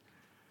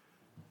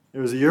It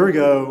was a year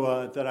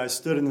ago that I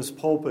stood in this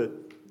pulpit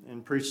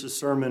and preached a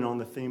sermon on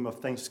the theme of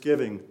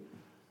Thanksgiving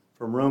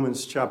from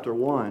Romans chapter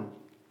 1.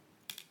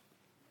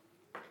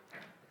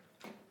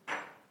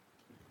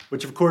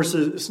 Which, of course,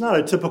 it's not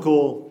a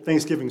typical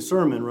Thanksgiving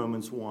sermon,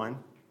 Romans 1.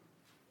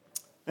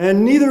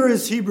 And neither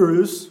is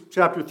Hebrews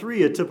chapter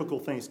 3 a typical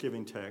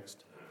Thanksgiving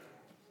text.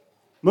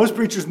 Most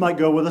preachers might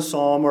go with a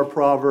psalm or a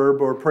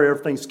proverb or a prayer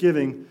of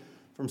thanksgiving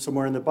from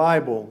somewhere in the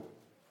Bible.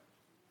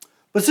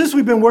 But since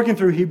we've been working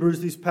through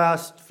Hebrews these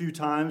past few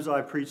times I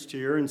preached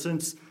here, and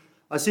since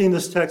I see in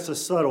this text a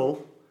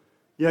subtle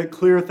yet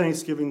clear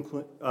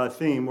Thanksgiving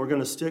theme, we're going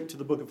to stick to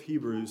the book of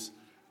Hebrews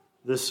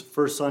this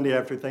first Sunday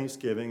after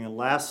Thanksgiving and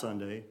last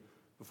Sunday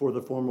before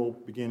the formal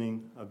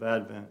beginning of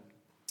Advent.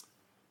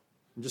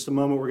 In just a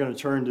moment, we're going to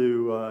turn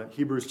to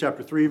Hebrews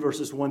chapter 3,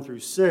 verses 1 through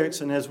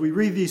 6. And as we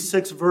read these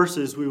 6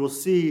 verses, we will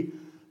see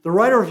the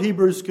writer of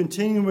Hebrews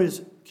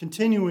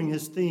continuing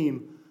his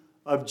theme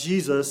of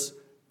Jesus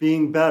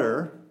being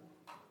better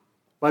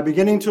by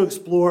beginning to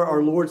explore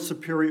our Lord's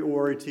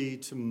superiority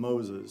to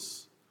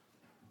Moses.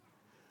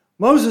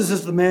 Moses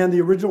is the man the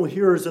original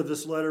hearers of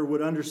this letter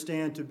would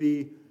understand to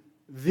be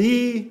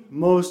the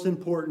most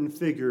important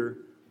figure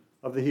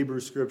of the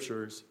Hebrew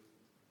Scriptures.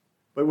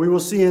 But we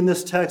will see in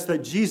this text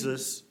that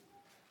Jesus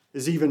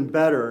is even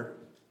better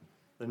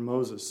than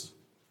Moses.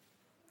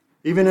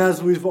 Even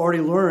as we've already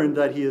learned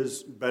that he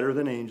is better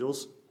than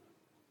angels,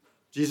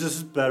 Jesus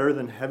is better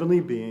than heavenly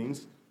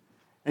beings,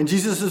 and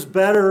Jesus is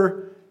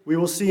better, we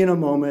will see in a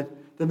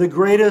moment, than the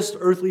greatest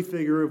earthly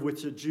figure of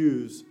which the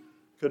Jews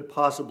could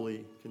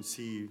possibly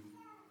conceive.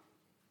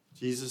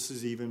 Jesus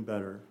is even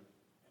better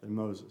than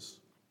Moses.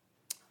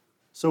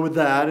 So with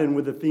that, and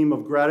with the theme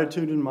of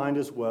gratitude in mind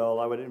as well,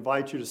 I would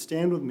invite you to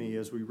stand with me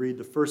as we read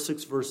the first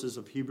 6 verses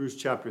of Hebrews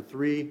chapter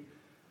 3,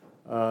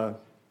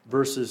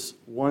 verses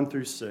 1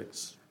 through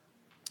 6.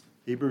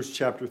 Hebrews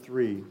chapter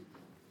 3,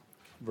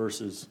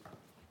 verses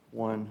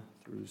 1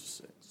 through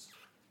 6.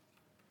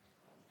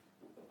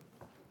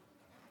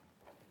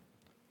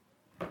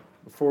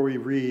 Before we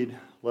read,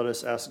 let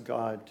us ask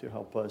God to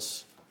help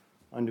us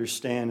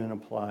understand and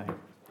apply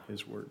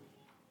his word.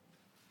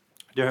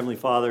 Dear Heavenly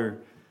Father,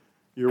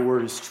 your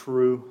word is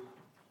true,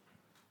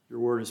 your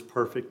word is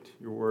perfect,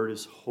 your word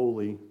is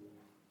holy,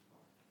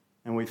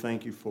 and we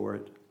thank you for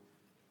it.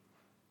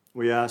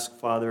 We ask,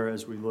 Father,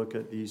 as we look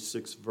at these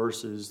 6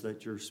 verses,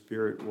 that your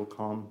Spirit will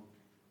come,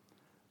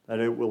 that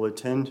it will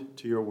attend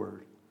to your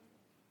word,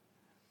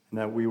 and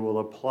that we will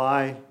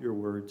apply your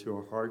word to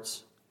our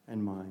hearts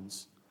and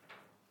minds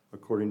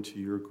according to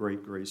your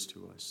great grace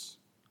to us.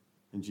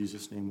 In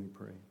Jesus' name we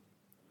pray.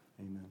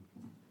 Amen.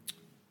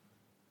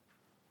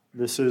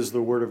 This is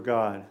the word of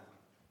God.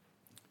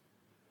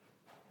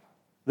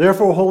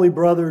 Therefore, holy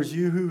brothers,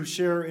 you who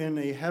share in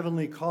a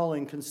heavenly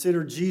calling,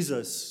 consider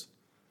Jesus,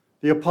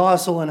 the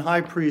apostle and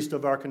high priest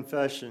of our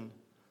confession,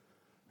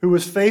 who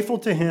was faithful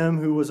to him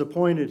who was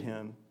appointed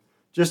him,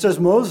 just as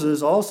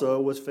Moses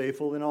also was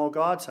faithful in all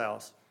God's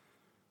house.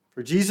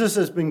 For Jesus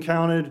has been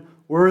counted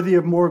worthy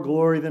of more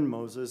glory than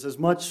Moses, as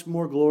much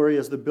more glory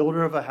as the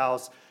builder of a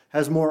house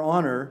has more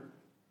honor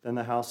than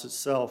the house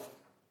itself.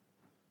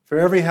 For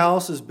every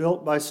house is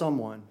built by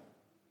someone,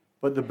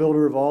 but the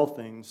builder of all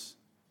things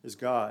is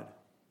God.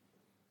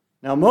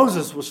 Now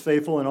Moses was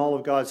faithful in all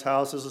of God's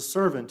house as a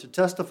servant to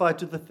testify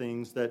to the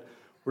things that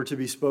were to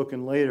be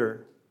spoken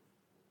later.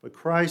 But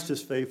Christ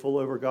is faithful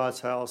over God's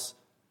house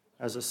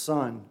as a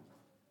son,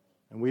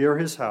 and we are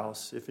his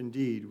house if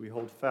indeed we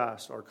hold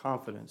fast our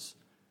confidence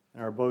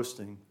and our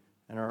boasting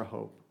and our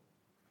hope.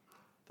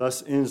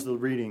 Thus ends the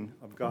reading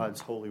of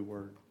God's holy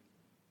word.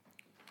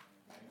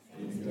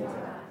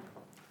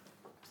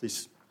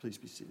 Please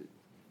be seated.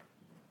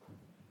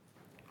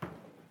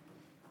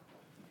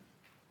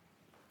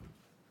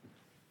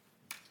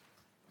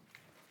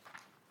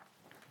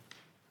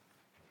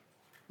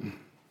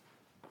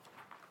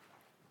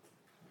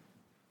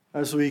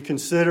 As we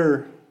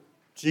consider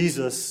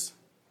Jesus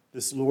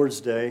this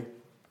Lord's Day,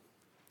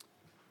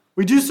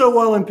 we do so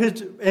while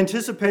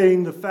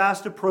anticipating the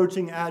fast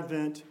approaching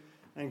Advent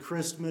and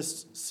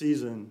Christmas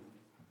season.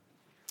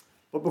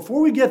 But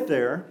before we get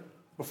there,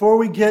 before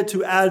we get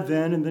to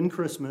Advent and then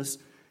Christmas,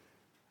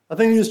 I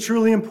think it is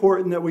truly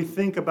important that we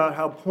think about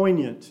how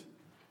poignant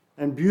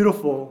and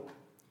beautiful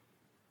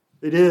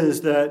it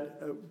is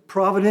that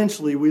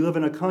providentially we live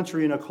in a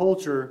country and a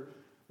culture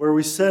where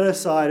we set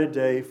aside a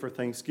day for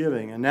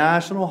Thanksgiving, a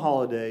national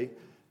holiday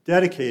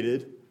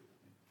dedicated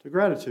to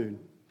gratitude.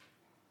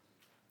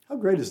 How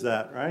great is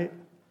that, right?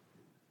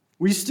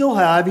 We still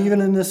have,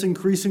 even in this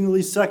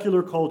increasingly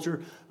secular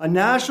culture, a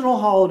national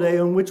holiday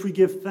on which we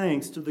give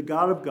thanks to the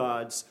God of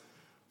gods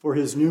for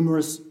his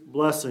numerous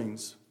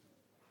blessings.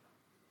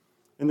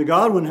 In the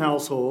Godwin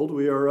household,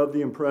 we are of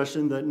the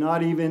impression that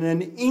not even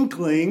an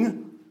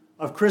inkling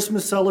of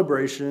Christmas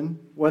celebration,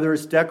 whether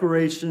it's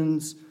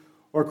decorations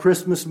or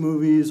Christmas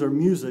movies or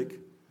music,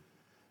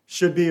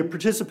 should be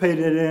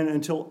participated in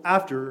until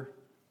after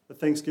the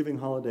Thanksgiving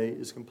holiday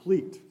is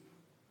complete.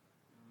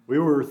 We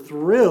were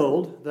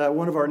thrilled that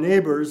one of our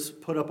neighbors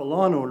put up a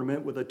lawn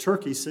ornament with a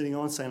turkey sitting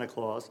on Santa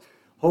Claus,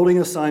 holding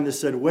a sign that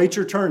said, "Wait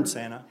your turn,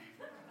 Santa."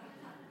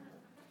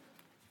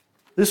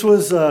 This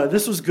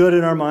was good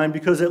in our mind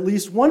because at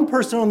least one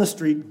person on the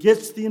street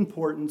gets the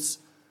importance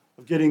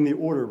of getting the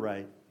order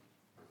right.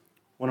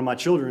 One of my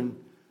children,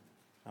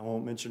 I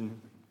won't mention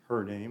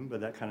her name, but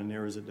that kind of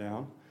narrows it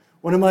down.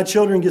 One of my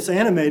children gets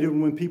animated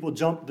when people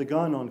jump the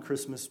gun on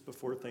Christmas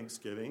before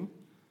Thanksgiving.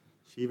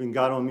 She even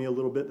got on me a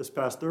little bit this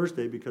past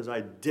Thursday because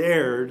I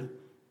dared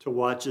to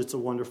watch It's a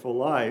Wonderful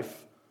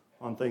Life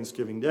on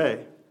Thanksgiving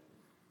Day.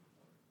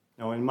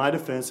 Now, in my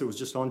defense, it was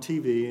just on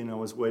TV, and I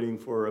was waiting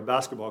for a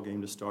basketball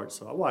game to start,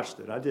 so I watched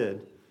it. I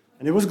did.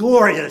 And it was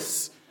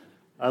glorious.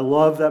 I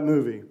love that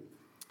movie.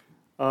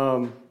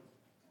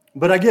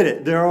 But I get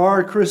it. There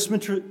are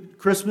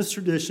Christmas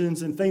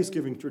traditions and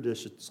Thanksgiving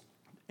traditions.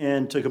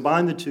 And to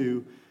combine the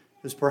two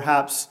is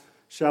perhaps,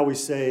 shall we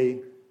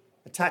say,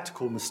 a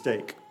tactical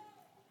mistake.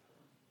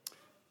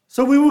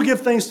 So we will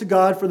give thanks to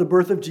God for the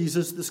birth of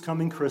Jesus this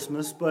coming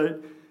Christmas,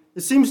 but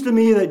it seems to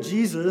me that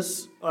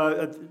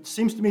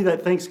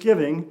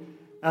Thanksgiving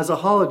as a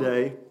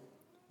holiday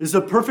is a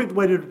perfect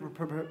way to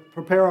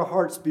prepare our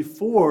hearts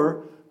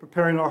before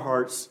preparing our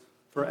hearts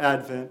for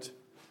Advent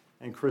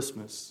and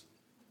Christmas.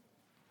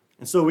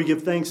 And so we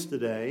give thanks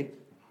today,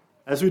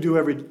 as we do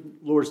every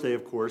Lord's Day,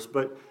 of course,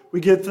 but we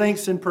give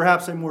thanks in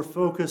perhaps a more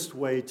focused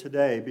way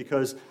today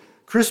because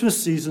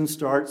Christmas season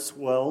starts,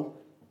 well,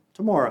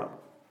 tomorrow.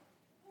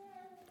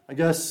 I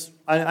guess,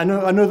 I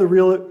know the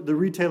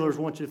retailers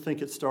want you to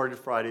think it started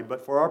Friday,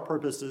 but for our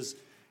purposes,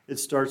 it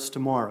starts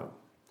tomorrow.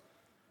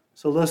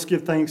 So let's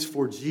give thanks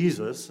for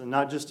Jesus, and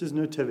not just his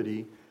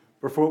nativity,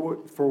 but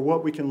for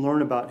what we can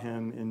learn about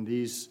him in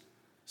these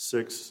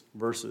 6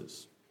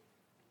 verses.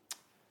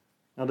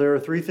 Now, there are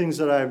 3 things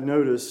that I have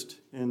noticed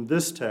in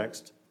this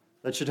text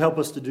that should help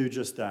us to do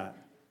just that,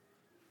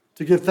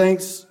 to give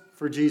thanks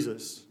for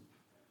Jesus.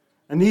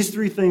 And these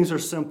 3 things are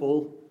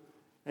simple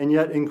and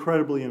yet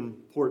incredibly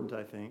important,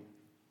 I think.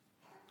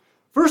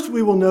 First,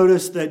 we will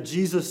notice that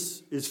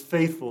Jesus is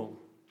faithful.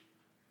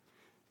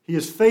 He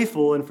is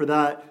faithful, and for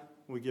that,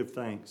 we give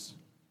thanks.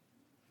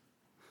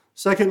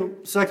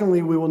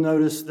 Secondly, we will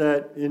notice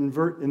that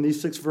in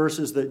these 6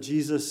 verses that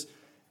Jesus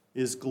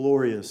is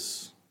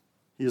glorious.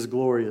 He is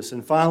glorious.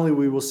 And finally,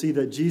 we will see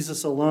that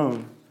Jesus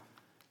alone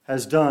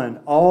has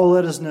done all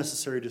that is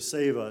necessary to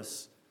save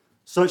us,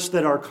 such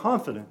that our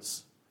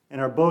confidence and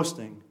our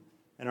boasting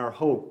and our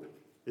hope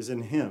is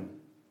in him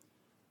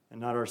and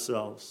not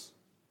ourselves.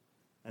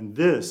 And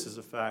this is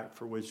a fact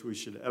for which we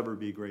should ever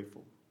be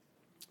grateful.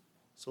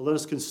 So let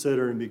us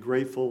consider and be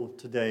grateful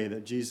today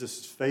that Jesus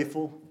is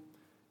faithful,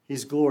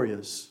 he's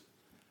glorious,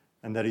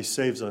 and that he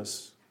saves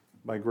us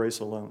by grace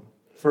alone.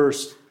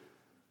 First,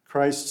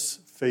 Christ's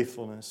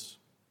faithfulness.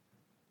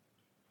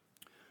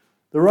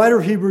 The writer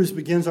of Hebrews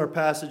begins our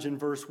passage in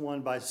verse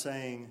 1 by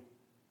saying,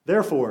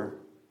 "Therefore,"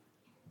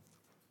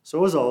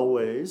 so as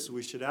always,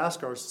 we should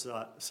ask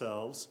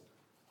ourselves,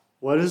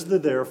 what is the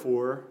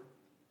therefore?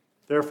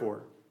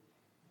 Therefore.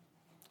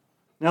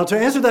 Now, to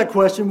answer that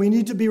question, we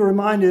need to be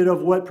reminded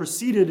of what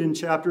preceded in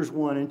chapters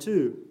 1 and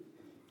 2.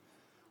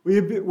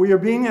 We are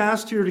being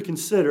asked here to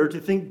consider, to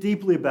think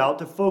deeply about,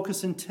 to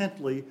focus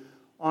intently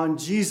on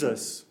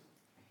Jesus.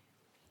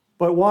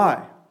 But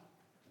why?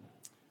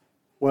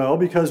 Well,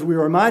 because we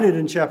are reminded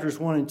in chapters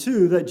 1 and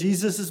 2 that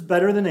Jesus is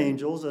better than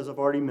angels, as I've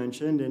already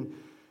mentioned,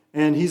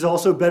 and he's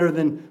also better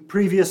than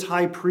previous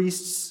high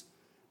priests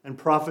and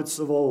prophets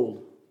of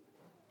old.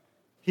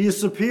 He is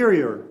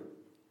superior.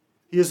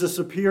 He is a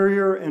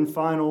superior and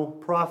final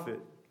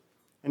prophet,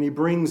 and he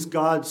brings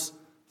God's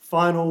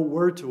final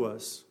word to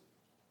us.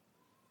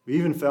 We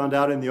even found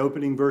out in the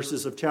opening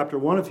verses of chapter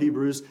 1 of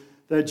Hebrews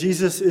that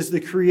Jesus is the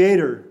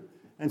creator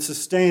and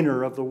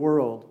sustainer of the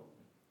world.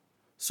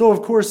 So,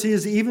 of course, he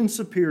is even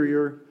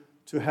superior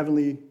to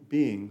heavenly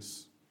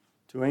beings,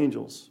 to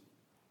angels.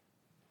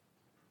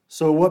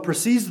 So what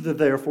precedes the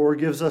therefore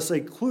gives us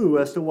a clue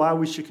as to why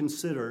we should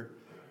consider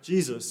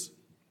Jesus.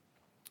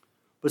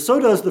 But so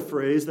does the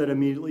phrase that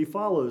immediately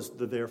follows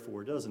the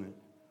therefore, doesn't it?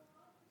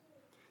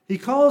 He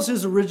calls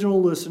his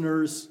original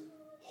listeners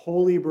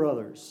holy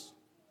brothers.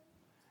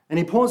 And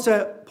he points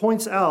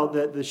out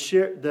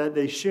that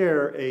they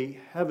share a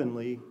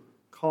heavenly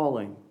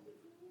calling.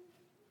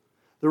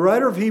 The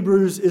writer of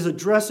Hebrews is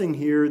addressing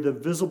here the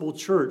visible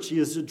church. He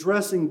is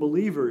addressing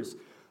believers,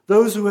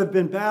 those who have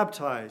been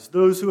baptized,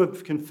 those who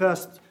have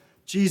confessed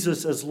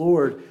Jesus as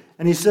Lord.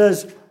 And he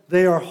says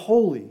they are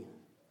holy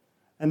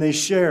and they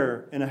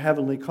share in a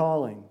heavenly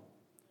calling.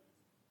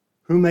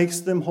 Who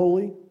makes them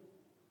holy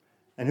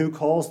and who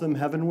calls them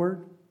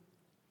heavenward?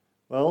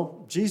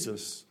 Well,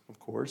 Jesus, of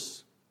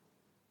course.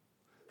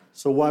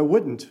 So why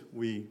wouldn't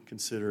we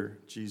consider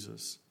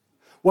Jesus?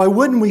 Why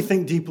wouldn't we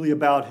think deeply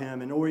about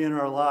him and orient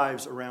our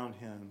lives around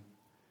him?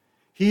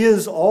 He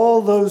is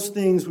all those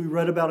things we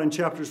read about in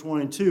chapters 1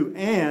 and 2,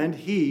 and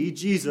he,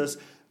 Jesus,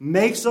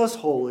 makes us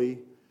holy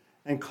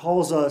and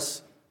calls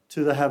us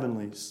to the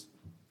heavenlies.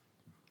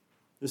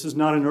 This is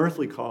not an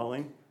earthly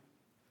calling.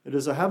 It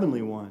is a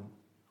heavenly one.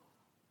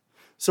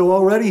 So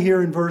already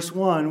here in verse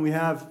 1, we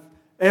have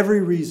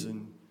every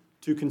reason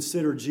to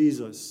consider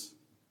Jesus.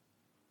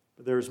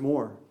 But there's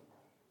more.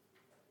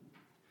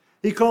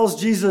 He calls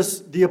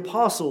Jesus the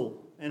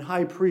apostle and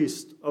high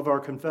priest of our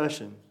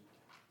confession.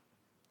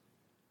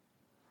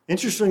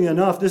 Interestingly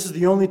enough, this is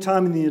the only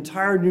time in the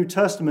entire New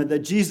Testament that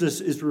Jesus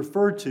is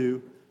referred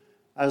to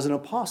as an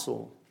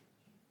apostle.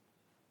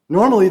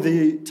 Normally,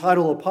 the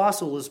title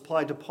apostle is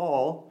applied to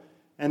Paul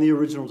and the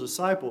original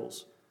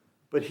disciples,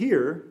 but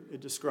here it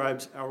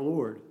describes our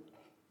Lord.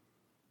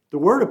 The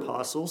word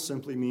apostle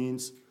simply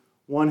means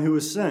one who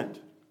is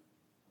sent,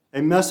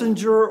 a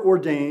messenger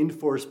ordained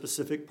for a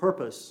specific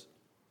purpose,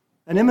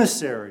 an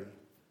emissary,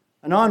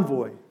 an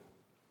envoy.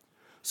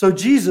 So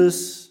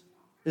Jesus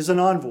is an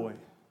envoy,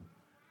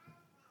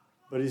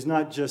 but he's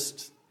not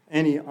just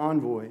any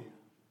envoy.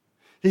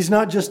 He's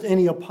not just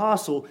any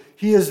apostle.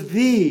 He is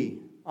the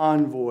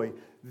envoy,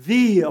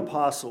 the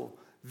apostle,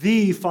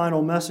 the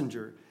final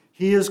messenger.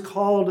 He is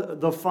called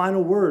the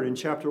final word in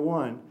chapter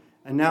 1,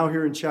 and now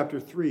here in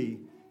chapter 3,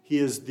 he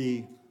is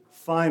the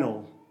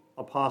final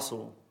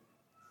apostle.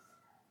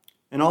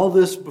 And all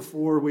this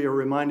before we are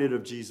reminded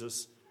of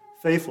Jesus'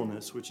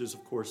 faithfulness, which is,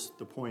 of course,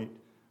 the point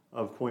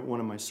of point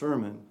 1 of my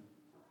sermon.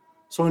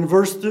 So in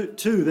verse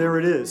 2, there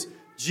it is.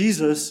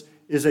 Jesus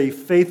is a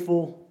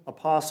faithful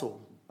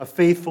apostle, a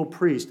faithful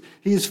priest.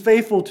 He is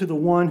faithful to the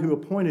one who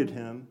appointed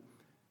him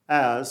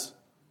as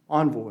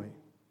envoy.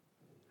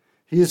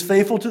 He is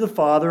faithful to the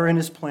Father in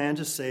his plan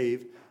to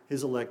save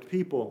his elect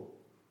people.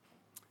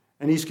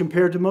 And he's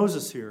compared to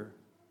Moses here.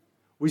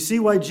 We see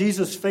why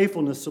Jesus'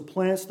 faithfulness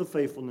supplants the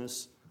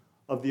faithfulness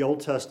of the Old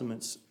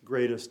Testament's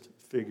greatest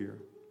figure.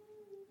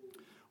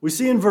 We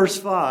see in verse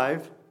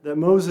 5 that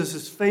Moses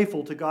is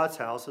faithful to God's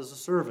house as a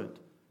servant,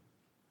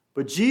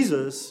 but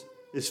Jesus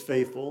is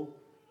faithful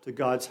to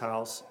God's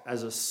house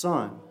as a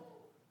son.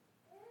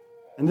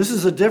 And this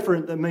is a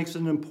difference that makes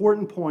an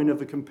important point of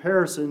the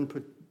comparison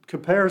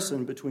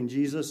between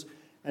Jesus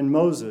and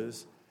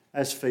Moses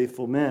as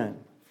faithful men.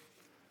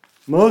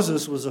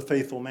 Moses was a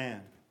faithful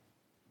man.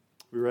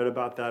 We read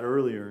about that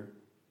earlier.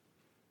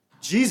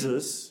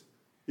 Jesus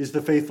is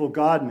the faithful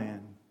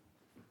God-man,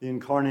 the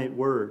incarnate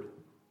Word.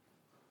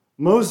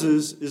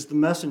 Moses is the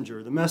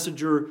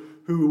messenger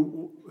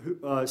who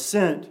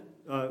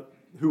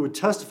would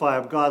testify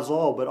of God's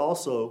law, but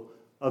also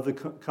of the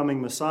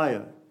coming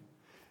Messiah.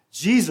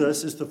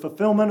 Jesus is the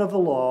fulfillment of the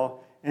law,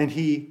 and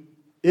he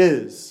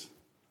is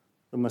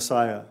the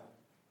Messiah.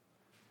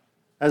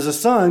 As a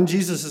son,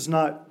 Jesus is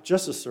not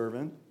just a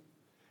servant.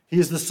 He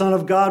is the Son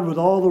of God with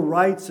all the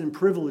rights and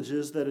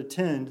privileges that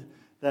attend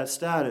that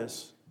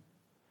status.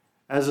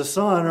 As a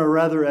son, or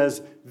rather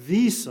as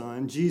the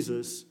Son,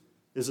 Jesus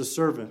is a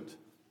servant,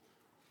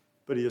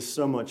 but he is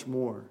so much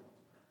more.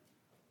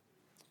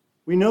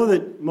 We know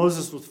that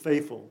Moses was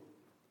faithful.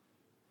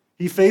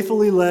 He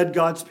faithfully led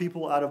God's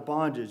people out of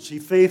bondage. He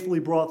faithfully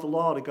brought the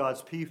law to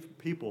God's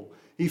people.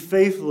 He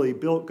faithfully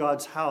built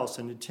God's house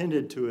and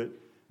attended to it,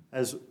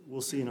 as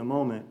we'll see in a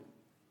moment.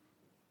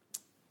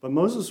 But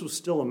Moses was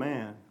still a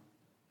man.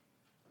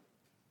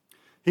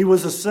 He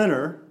was a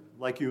sinner,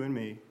 like you and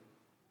me.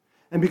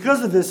 And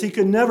because of this, he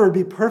could never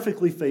be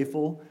perfectly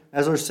faithful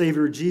as our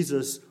Savior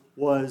Jesus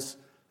was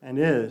and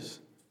is.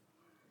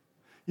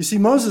 You see,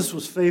 Moses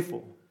was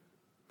faithful.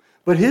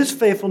 But his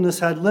faithfulness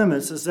had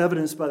limits, as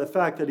evidenced by the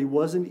fact that he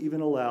wasn't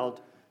even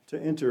allowed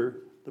to enter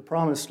the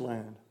promised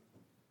land.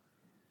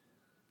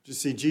 You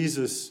see,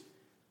 Jesus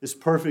is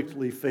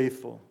perfectly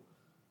faithful.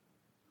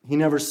 He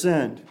never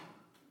sinned.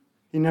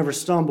 He never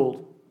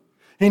stumbled.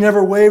 He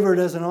never wavered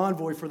as an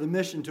envoy for the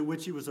mission to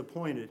which he was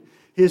appointed.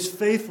 His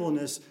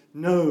faithfulness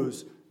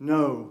knows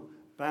no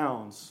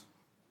bounds.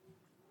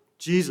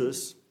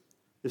 Jesus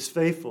is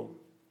faithful.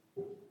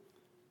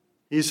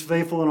 He is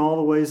faithful in all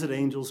the ways that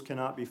angels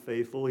cannot be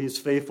faithful. He is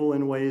faithful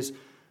in ways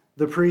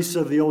the priests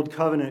of the old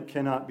covenant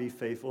cannot be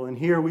faithful. And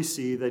here we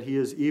see that he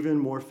is even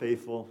more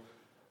faithful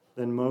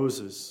than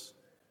Moses.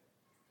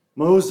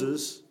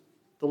 Moses,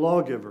 the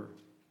lawgiver.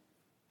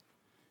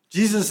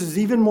 Jesus is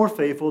even more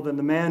faithful than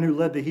the man who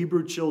led the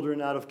Hebrew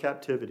children out of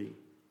captivity.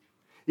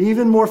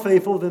 Even more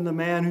faithful than the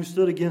man who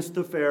stood against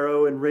the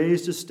Pharaoh and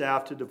raised his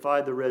staff to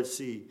divide the Red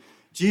Sea.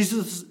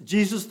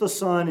 Jesus the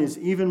Son is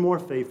even more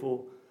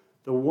faithful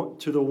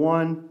than the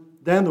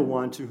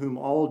one to whom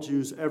all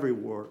Jews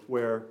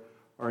everywhere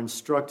are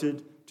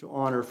instructed to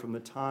honor from the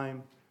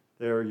time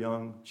they are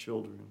young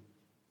children.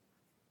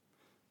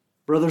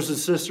 Brothers and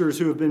sisters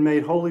who have been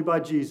made holy by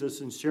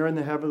Jesus and share in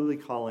the heavenly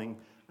calling,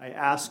 I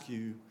ask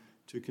you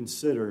to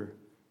consider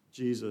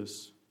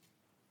Jesus,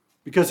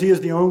 because he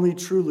is the only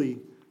truly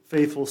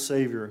faithful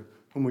Savior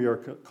whom we are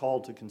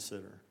called to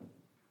consider,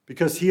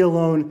 because he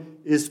alone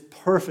is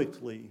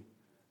perfectly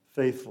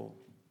faithful.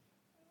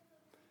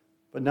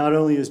 But not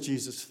only is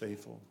Jesus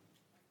faithful,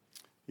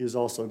 he is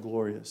also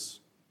glorious.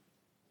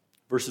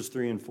 Verses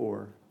 3 and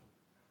 4.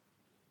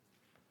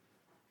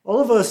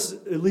 All of us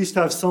at least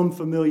have some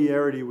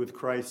familiarity with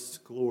Christ's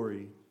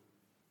glory.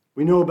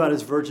 We know about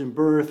his virgin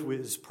birth,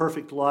 his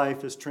perfect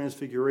life, his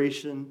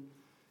transfiguration,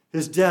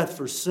 his death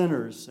for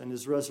sinners, and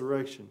his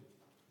resurrection.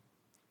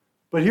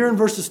 But here in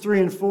verses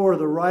 3 and 4,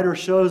 the writer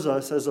shows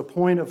us as a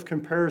point of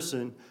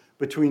comparison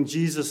between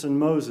Jesus and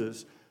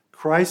Moses,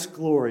 Christ's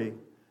glory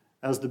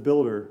as the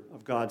builder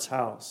of God's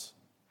house.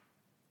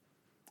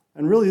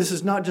 And really, this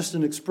is not just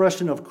an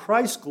expression of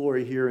Christ's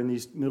glory here in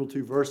these middle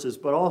two verses,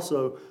 but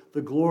also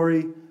the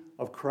glory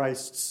of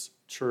Christ's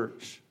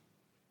church.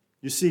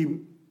 You see,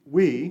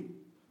 we,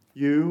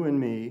 you and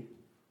me,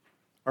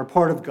 are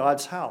part of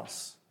God's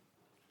house.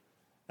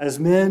 As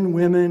men,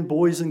 women,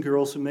 boys, and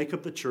girls who make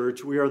up the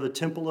church, we are the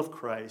temple of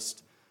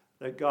Christ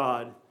that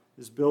God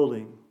is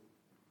building.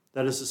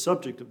 That is the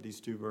subject of these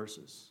two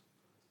verses.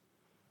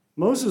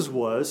 Moses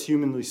was,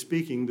 humanly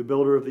speaking, the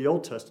builder of the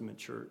Old Testament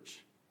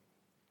church.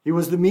 He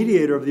was the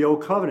mediator of the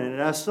Old Covenant,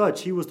 and as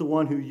such, he was the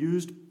one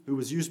who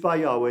was used by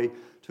Yahweh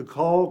to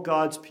call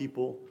God's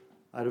people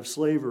out of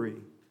slavery,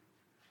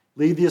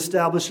 lead the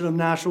establishment of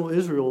national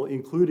Israel,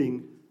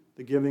 including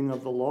the giving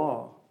of the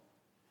law,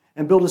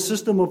 and build a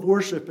system of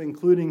worship,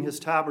 including his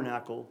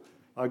tabernacle,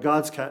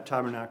 God's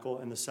tabernacle,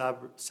 and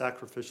the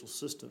sacrificial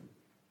system.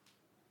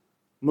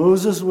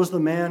 Moses was the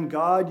man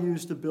God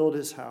used to build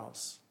his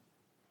house.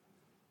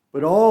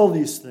 But all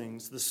these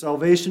things, the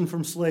salvation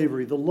from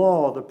slavery, the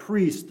law, the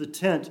priest, the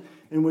tent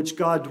in which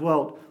God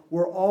dwelt,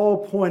 were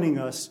all pointing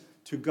us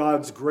to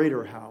God's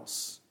greater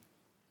house,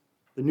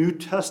 the New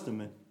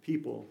Testament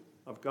people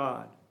of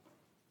God,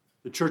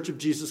 the Church of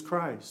Jesus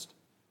Christ.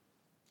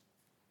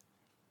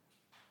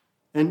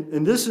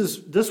 And this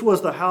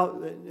was the house.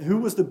 Who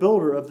was the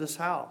builder of this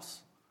house?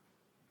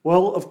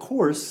 Well, of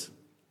course,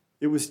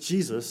 it was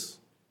Jesus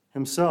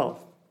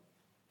himself.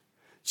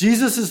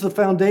 Jesus is the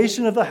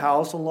foundation of the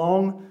house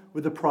along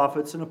with the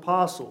prophets and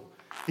apostles.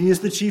 He is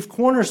the chief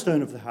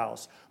cornerstone of the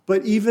house.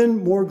 But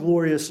even more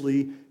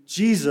gloriously,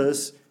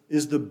 Jesus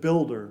is the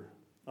builder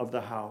of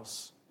the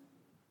house.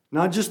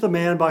 Not just the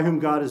man by whom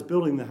God is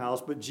building the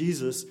house, but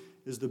Jesus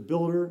is the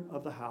builder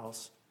of the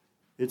house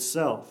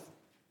itself.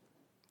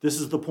 This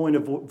is the point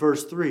of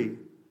verse 3.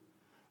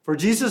 For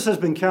Jesus has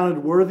been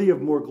counted worthy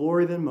of more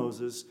glory than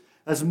Moses,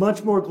 as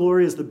much more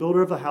glory as the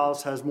builder of the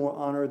house has more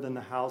honor than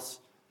the house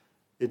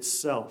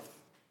itself.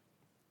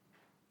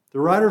 The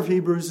writer of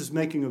Hebrews is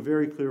making a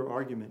very clear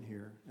argument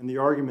here, and the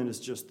argument is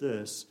just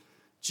this.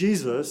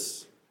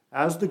 Jesus,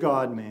 as the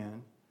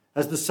God-man,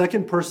 as the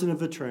second person of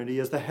the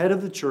Trinity, as the head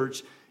of the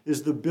church,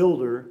 is the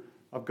builder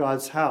of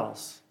God's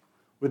house,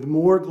 with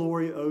more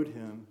glory owed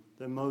him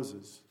than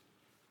Moses.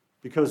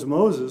 Because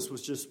Moses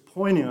was just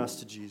pointing us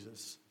to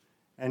Jesus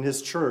and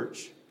his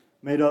church,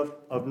 made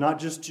up of not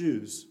just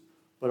Jews,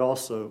 but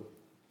also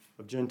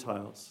of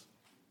Gentiles.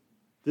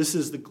 This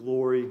is the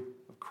glory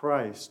of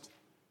Christ.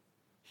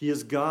 He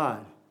is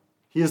God.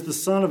 He is the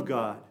Son of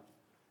God.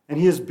 And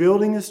he is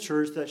building his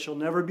church that shall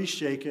never be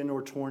shaken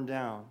or torn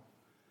down.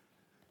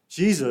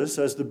 Jesus,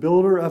 as the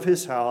builder of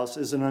his house,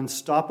 is an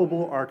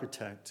unstoppable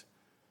architect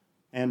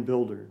and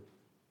builder.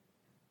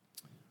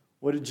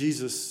 What did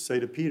Jesus say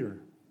to Peter?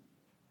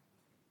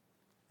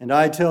 And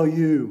I tell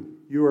you,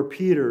 you are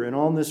Peter, and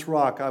on this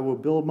rock I will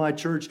build my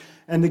church,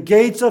 and the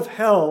gates of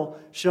hell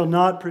shall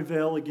not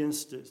prevail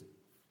against it.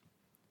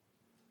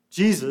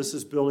 Jesus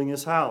is building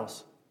his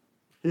house,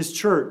 his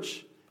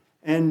church,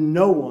 and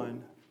no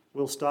one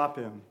will stop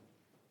him.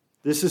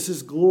 This is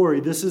his glory.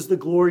 This is the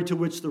glory to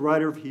which the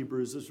writer of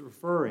Hebrews is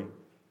referring.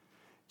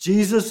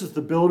 Jesus is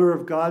the builder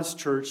of God's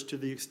church to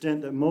the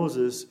extent that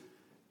Moses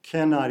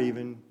cannot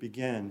even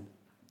begin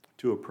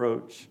to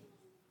approach.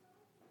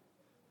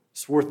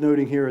 It's worth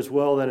noting here as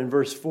well that in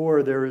verse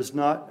 4 there is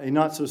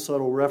not so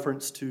subtle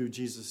reference to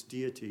Jesus'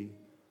 deity,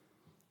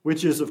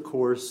 which is, of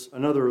course,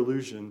 another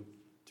allusion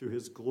to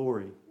his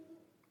glory.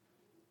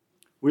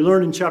 We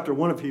learned in chapter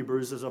 1 of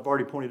Hebrews, as I've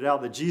already pointed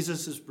out, that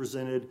Jesus is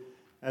presented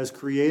as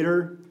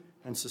creator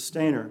and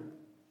sustainer.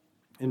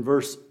 In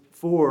verse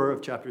 4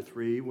 of chapter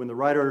 3, when the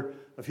writer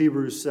of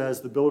Hebrews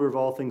says the builder of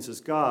all things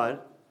is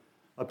God,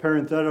 a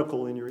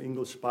parenthetical in your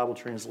English Bible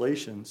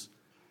translations,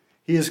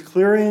 he is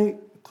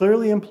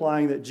clearly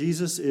implying that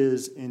Jesus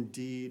is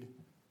indeed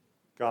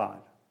God.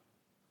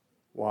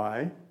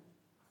 Why?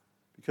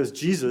 Because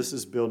Jesus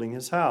is building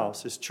his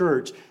house, his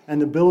church,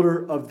 and the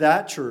builder of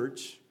that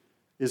church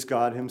is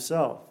God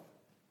himself.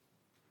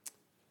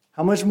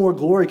 How much more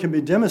glory can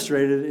be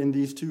demonstrated in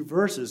these two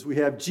verses? We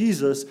have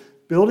Jesus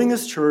building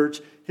his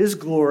church, his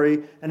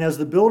glory, and as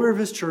the builder of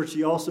his church,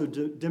 he also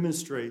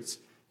demonstrates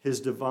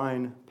his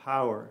divine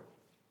power.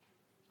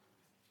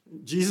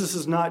 Jesus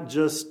is not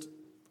just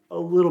a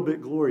little bit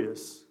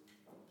glorious.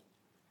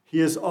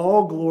 He is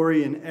all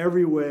glory in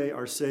every way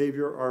our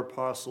Savior, our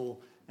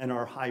apostle, and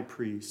our high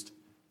priest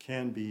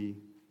can be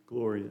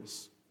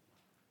glorious.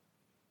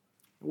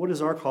 What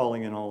is our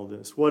calling in all of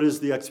this? What is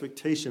the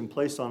expectation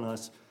placed on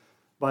us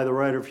by the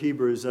writer of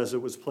Hebrews as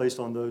it was placed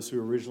on those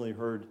who originally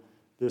heard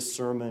this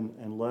sermon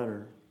and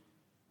letter?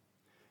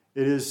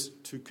 It is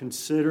to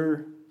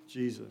consider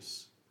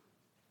Jesus.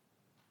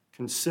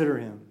 Consider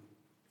him.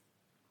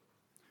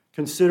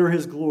 Consider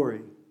his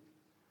glory.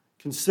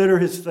 Consider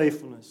his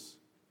faithfulness.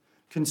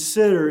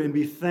 Consider and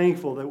be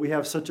thankful that we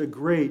have such a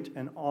great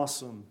and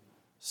awesome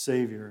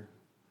Savior,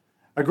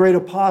 a great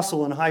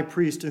apostle and high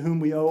priest to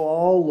whom we owe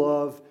all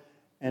love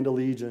and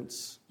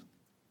allegiance.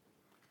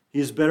 He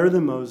is better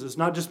than Moses,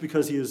 not just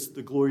because he is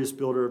the glorious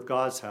builder of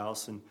God's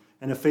house and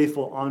a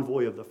faithful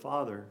envoy of the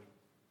Father,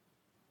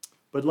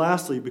 but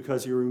lastly,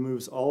 because he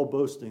removes all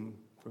boasting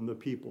from the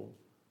people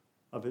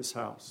of his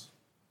house.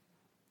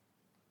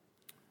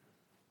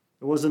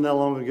 It wasn't that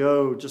long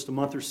ago, just a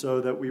month or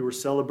so, that we were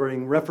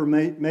celebrating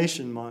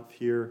Reformation Month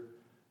here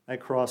at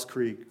Cross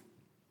Creek.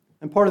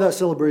 And part of that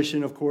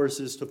celebration, of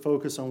course, is to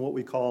focus on what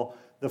we call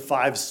the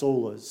 5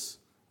 solas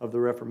of the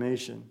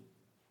Reformation.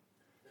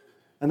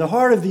 And the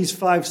heart of these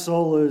 5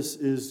 solas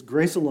is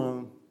grace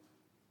alone,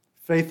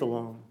 faith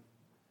alone,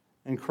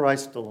 and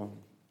Christ alone.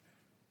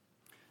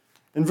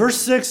 In verse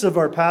 6 of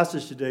our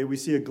passage today, we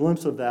see a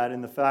glimpse of that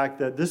in the fact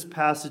that this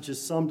passage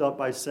is summed up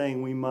by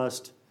saying we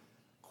must,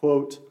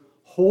 quote,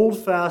 hold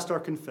fast our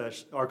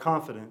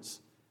confidence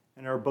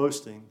and our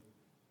boasting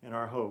and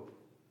our hope.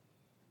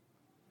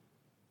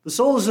 The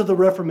solas of the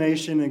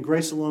Reformation and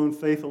grace alone,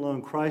 faith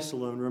alone, Christ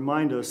alone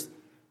remind us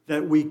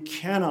that we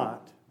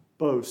cannot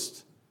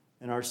boast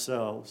in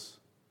ourselves.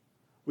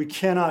 We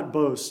cannot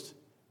boast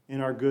in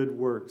our good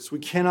works. We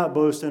cannot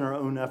boast in our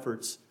own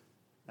efforts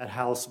at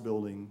house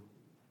building.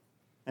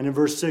 And in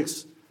verse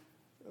 6,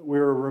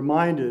 we're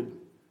reminded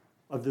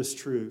of this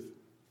truth.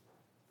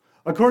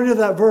 According to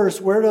that verse,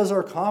 where does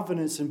our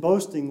confidence and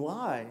boasting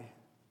lie?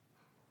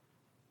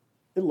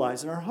 It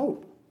lies in our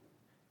hope.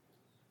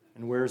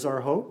 And where is our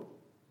hope?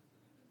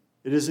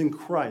 It is in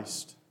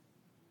Christ,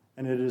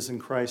 and it is in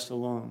Christ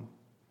alone.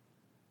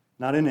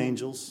 Not in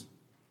angels,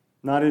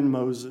 not in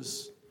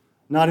Moses,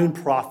 not in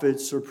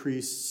prophets or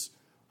priests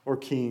or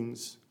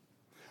kings,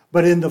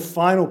 but in the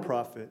final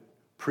prophet,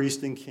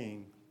 priest and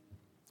king,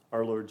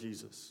 our Lord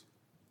Jesus.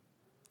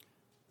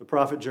 The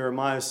prophet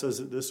Jeremiah says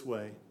it this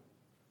way,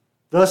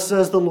 "Thus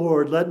says the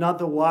Lord, let not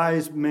the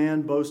wise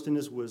man boast in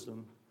his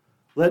wisdom,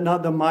 let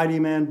not the mighty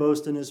man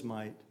boast in his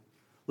might,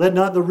 let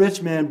not the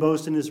rich man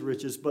boast in his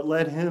riches, but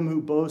let him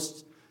who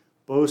boasts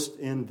boast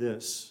in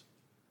this,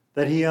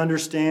 that he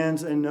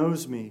understands and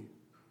knows me,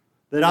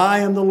 that I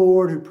am the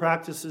Lord who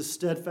practices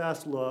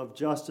steadfast love,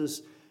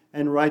 justice,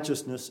 and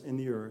righteousness in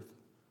the earth.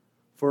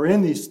 For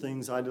in these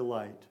things I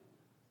delight,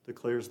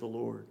 declares the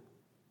Lord."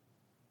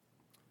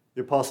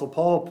 The Apostle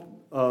Paul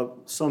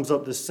sums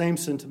up this same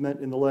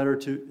sentiment in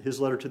his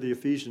letter to the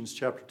Ephesians,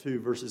 chapter 2,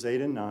 verses 8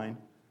 and 9,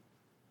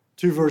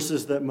 2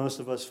 verses that most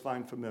of us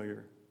find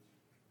familiar.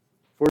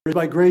 "For it is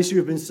by grace you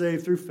have been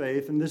saved through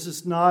faith, and this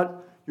is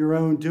not your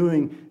own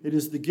doing. It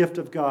is the gift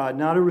of God,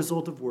 not a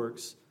result of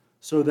works,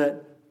 so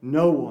that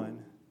no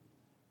one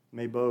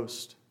may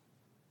boast."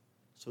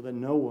 So that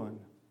no one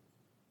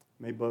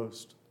may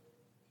boast.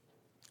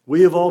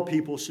 We of all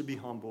people should be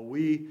humble.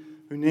 We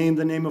who name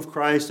the name of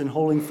Christ and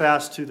holding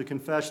fast to the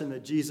confession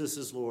that Jesus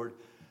is Lord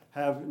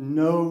have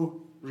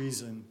no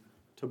reason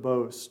to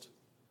boast.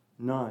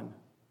 None.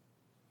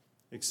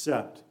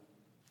 Except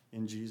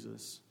in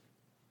Jesus.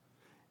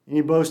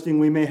 Any boasting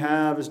we may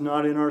have is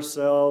not in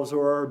ourselves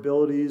or our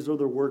abilities or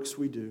the works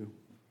we do,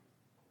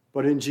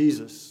 but in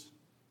Jesus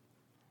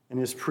and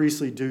his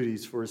priestly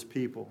duties for his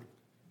people,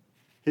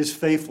 his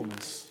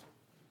faithfulness,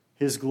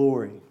 his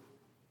glory.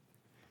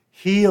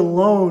 He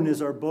alone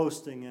is our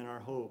boasting and our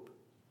hope.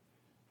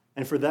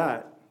 And for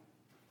that,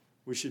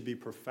 we should be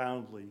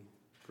profoundly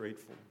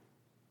grateful.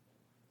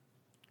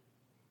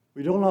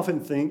 We don't often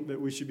think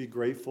that we should be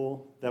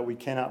grateful that we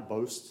cannot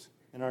boast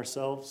in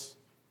ourselves,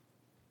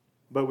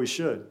 but we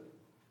should.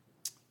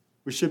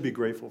 We should be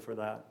grateful for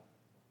that.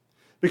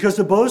 Because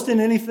to boast in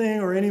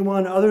anything or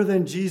anyone other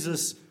than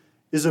Jesus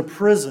is a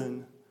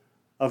prison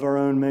of our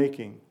own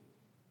making.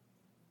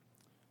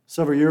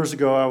 Several years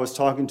ago, I was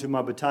talking to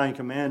my battalion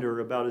commander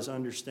about his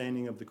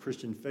understanding of the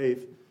Christian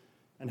faith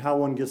and how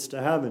one gets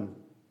to heaven.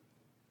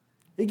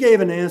 He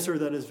gave an answer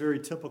that is very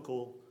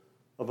typical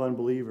of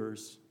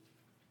unbelievers.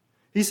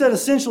 He said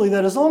essentially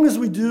that as long as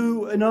we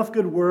do enough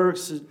good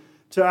works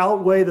to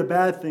outweigh the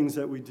bad things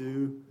that we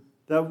do,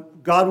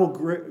 that God will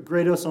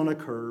grade us on a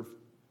curve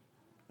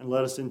and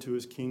let us into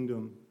his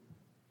kingdom.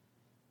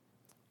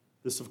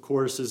 This, of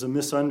course, is a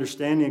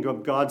misunderstanding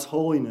of God's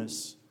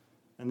holiness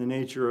and the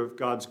nature of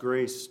God's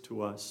grace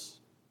to us.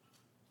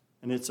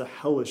 And it's a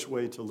hellish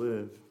way to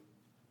live.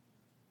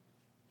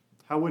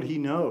 How would he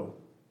know?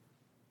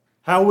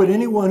 How would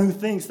anyone who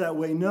thinks that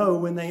way know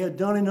when they had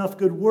done enough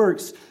good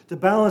works to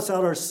balance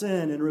out our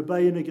sin and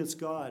rebellion against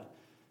God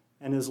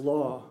and his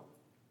law?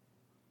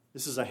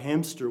 This is a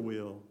hamster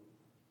wheel.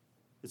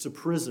 It's a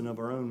prison of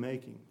our own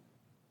making.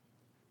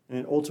 And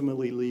it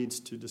ultimately leads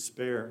to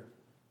despair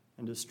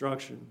and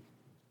destruction.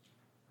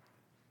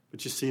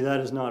 But you see,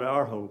 that is not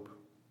our hope.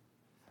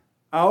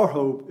 Our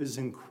hope is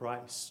in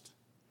Christ.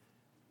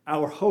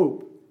 Our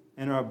hope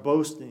and our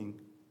boasting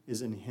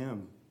is in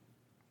him.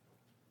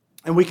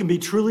 And we can be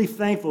truly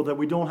thankful that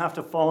we don't have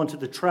to fall into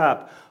the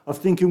trap of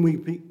thinking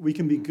we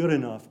can be good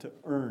enough to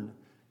earn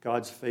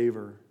God's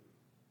favor.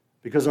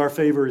 Because our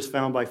favor is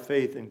found by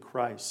faith in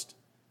Christ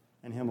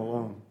and him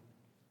alone.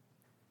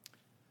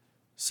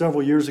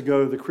 Several years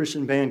ago, the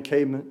Christian band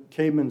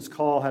Caveman's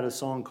Call had a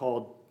song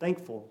called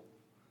Thankful.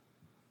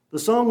 The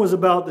song was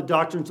about the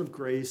doctrines of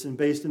grace and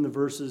based in the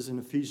verses in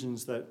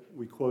Ephesians that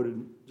we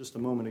quoted just a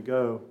moment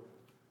ago.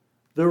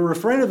 The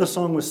refrain of the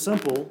song was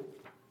simple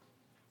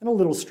and a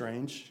little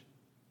strange,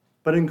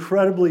 but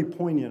incredibly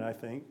poignant, I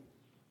think.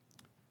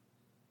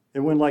 It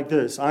went like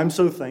this: I'm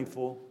so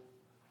thankful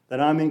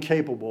that I'm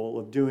incapable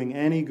of doing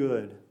any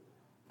good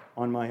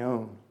on my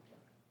own.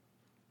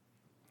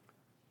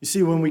 You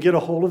see, when we get a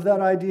hold of that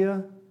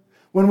idea,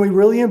 when we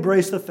really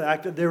embrace the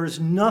fact that there is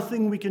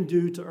nothing we can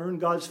do to earn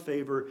God's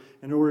favor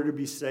in order to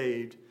be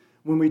saved,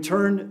 when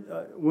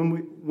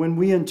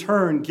we in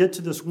turn get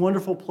to this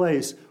wonderful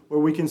place where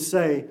we can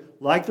say,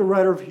 like the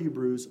writer of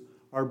Hebrews,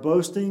 our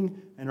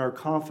boasting and our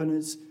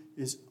confidence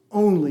is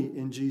only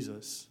in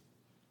Jesus.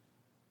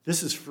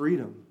 This is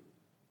freedom.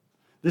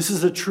 This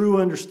is a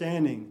true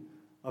understanding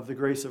of the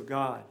grace of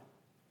God.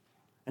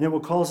 And it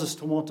will cause us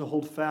to want to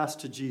hold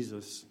fast to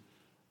Jesus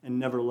and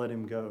never let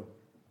him go.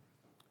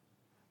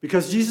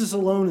 Because Jesus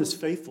alone is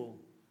faithful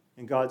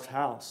in God's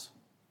house.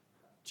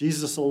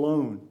 Jesus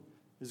alone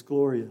is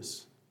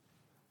glorious.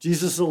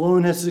 Jesus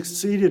alone has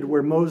succeeded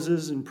where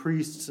Moses and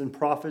priests and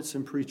prophets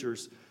and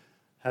preachers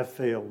have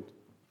failed.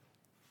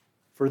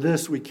 For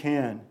this we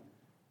can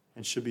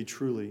and should be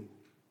truly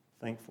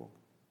thankful.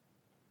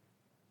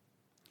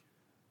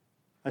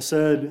 I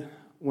said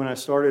when I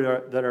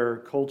started that our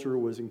culture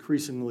was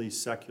increasingly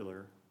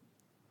secular.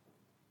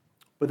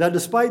 But that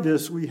despite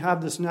this, we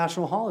have this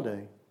national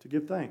holiday to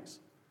give thanks.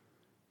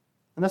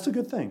 And that's a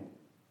good thing.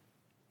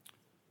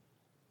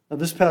 Now,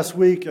 this past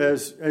week,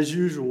 as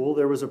usual,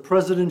 there was a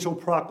presidential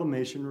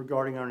proclamation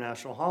regarding our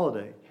national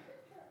holiday.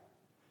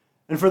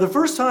 And for the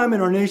first time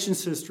in our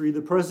nation's history,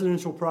 the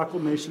presidential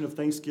proclamation of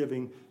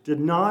Thanksgiving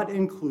did not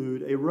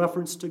include a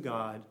reference to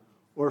God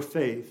or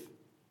faith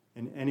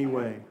in any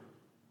way.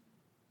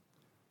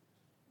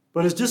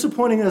 But as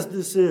disappointing as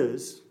this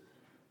is,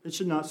 it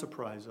should not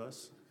surprise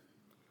us.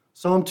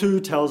 Psalm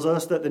 2 tells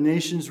us that the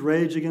nations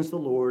rage against the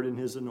Lord and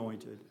his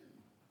anointed.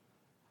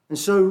 And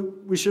so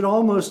we should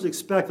almost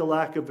expect a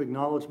lack of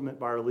acknowledgement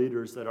by our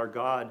leaders that our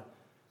God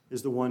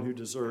is the one who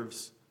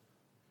deserves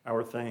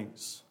our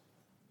thanks.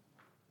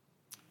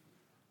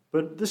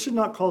 But this should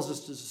not cause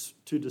us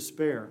to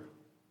despair.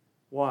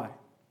 Why?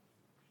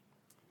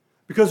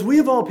 Because we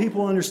of all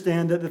people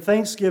understand that the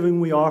Thanksgiving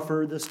we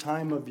offer this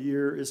time of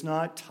year is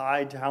not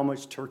tied to how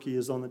much turkey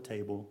is on the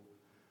table,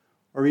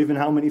 or even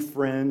how many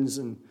friends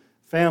and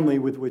family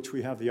with which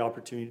we have the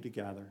opportunity to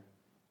gather.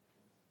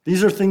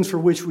 These are things for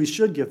which we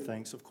should give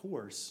thanks, of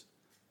course.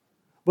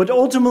 But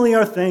ultimately,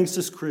 our thanks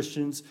as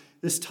Christians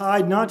is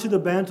tied not to the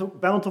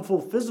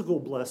bountiful physical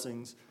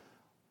blessings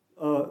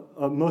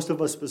most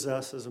of us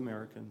possess as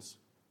Americans.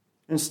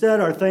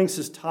 Instead, our thanks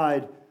is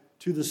tied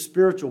to the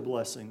spiritual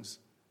blessings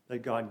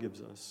that God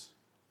gives us.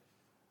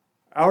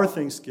 Our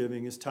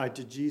thanksgiving is tied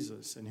to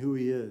Jesus and who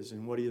he is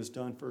and what he has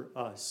done for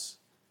us,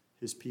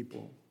 his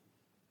people.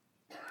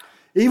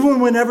 Even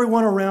when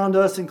everyone around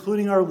us,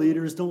 including our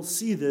leaders, don't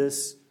see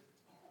this,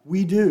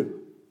 we do.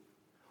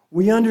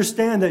 We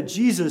understand that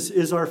Jesus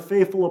is our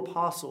faithful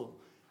apostle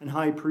and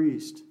high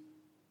priest.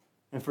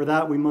 And for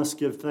that we must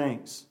give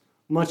thanks,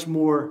 much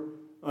more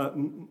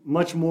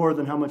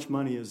than how much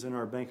money is in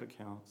our bank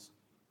accounts.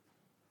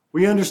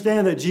 We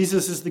understand that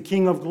Jesus is the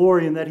King of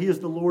glory and that he is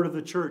the Lord of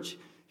the church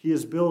he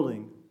is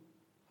building.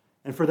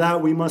 And for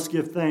that we must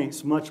give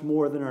thanks, much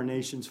more than our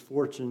nation's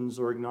fortunes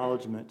or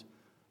acknowledgement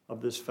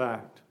of this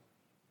fact.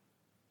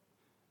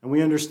 And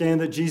we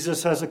understand that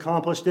Jesus has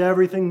accomplished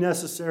everything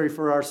necessary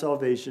for our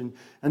salvation,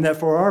 and that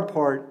for our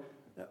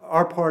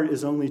part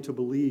is only to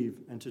believe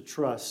and to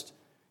trust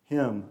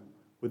him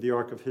with the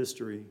arc of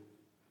history.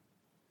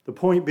 The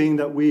point being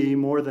that we,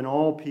 more than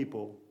all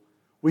people,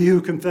 we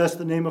who confess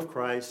the name of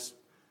Christ,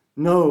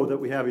 know that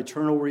we have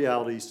eternal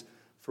realities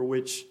for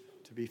which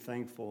to be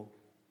thankful.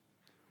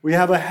 We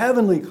have a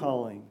heavenly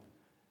calling,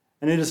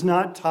 and it is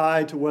not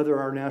tied to whether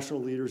our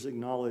national leaders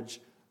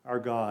acknowledge our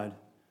God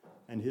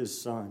and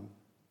his Son.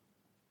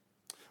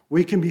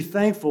 We can be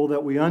thankful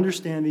that we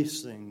understand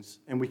these things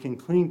and we can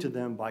cling to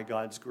them by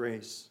God's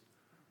grace.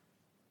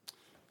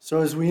 So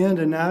as we end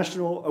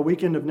a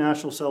weekend of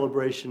national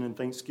celebration and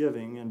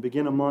Thanksgiving and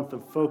begin a month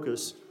of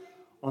focus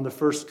on the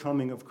first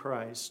coming of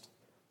Christ,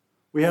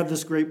 we have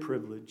this great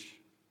privilege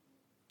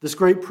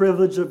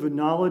of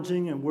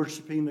acknowledging and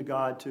worshiping the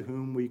God to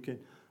whom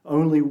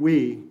only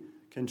we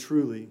can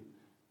truly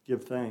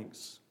give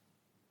thanks.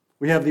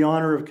 We have the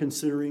honor of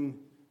considering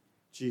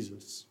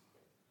Jesus,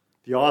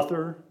 the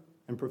author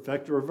and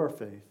perfecter of our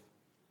faith,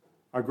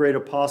 our great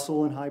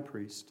apostle and high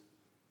priest.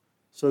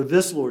 So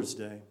this Lord's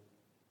Day,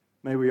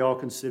 may we all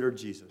consider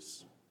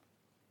Jesus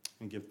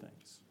and give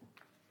thanks.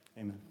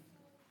 Amen.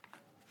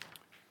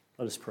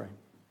 Let us pray.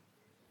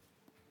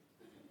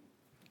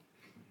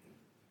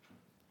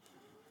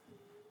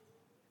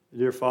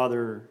 Dear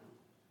Father,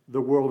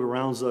 the world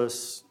around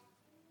us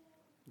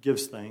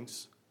gives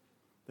thanks.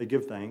 They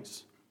give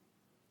thanks,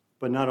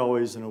 but not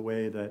always in a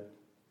way that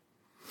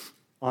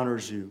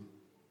honors you.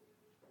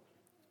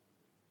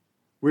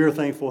 We are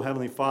thankful,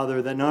 Heavenly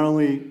Father, that not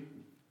only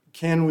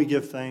can we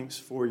give thanks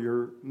for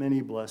your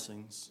many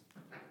blessings,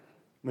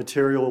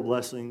 material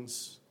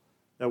blessings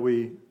that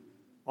we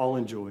all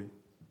enjoy.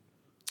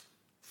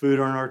 Food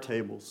on our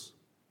tables,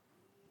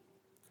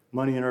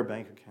 money in our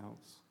bank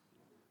accounts,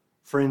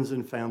 friends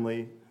and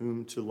family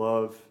whom to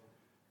love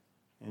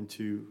and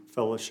to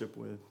fellowship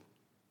with,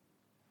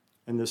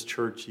 and this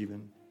church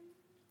even.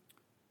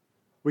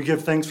 We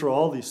give thanks for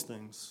all these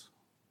things.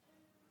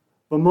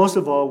 But most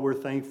of all, we're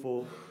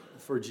thankful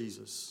for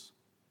Jesus.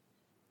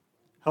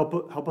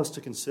 Help us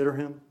to consider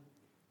him.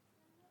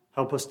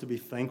 Help us to be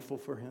thankful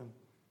for him.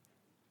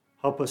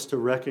 Help us to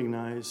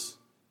recognize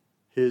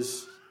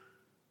his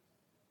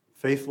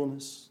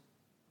faithfulness,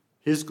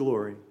 his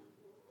glory,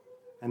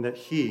 and that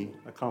he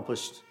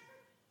accomplished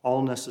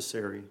all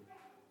necessary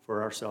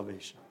for our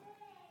salvation.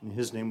 In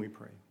his name we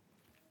pray.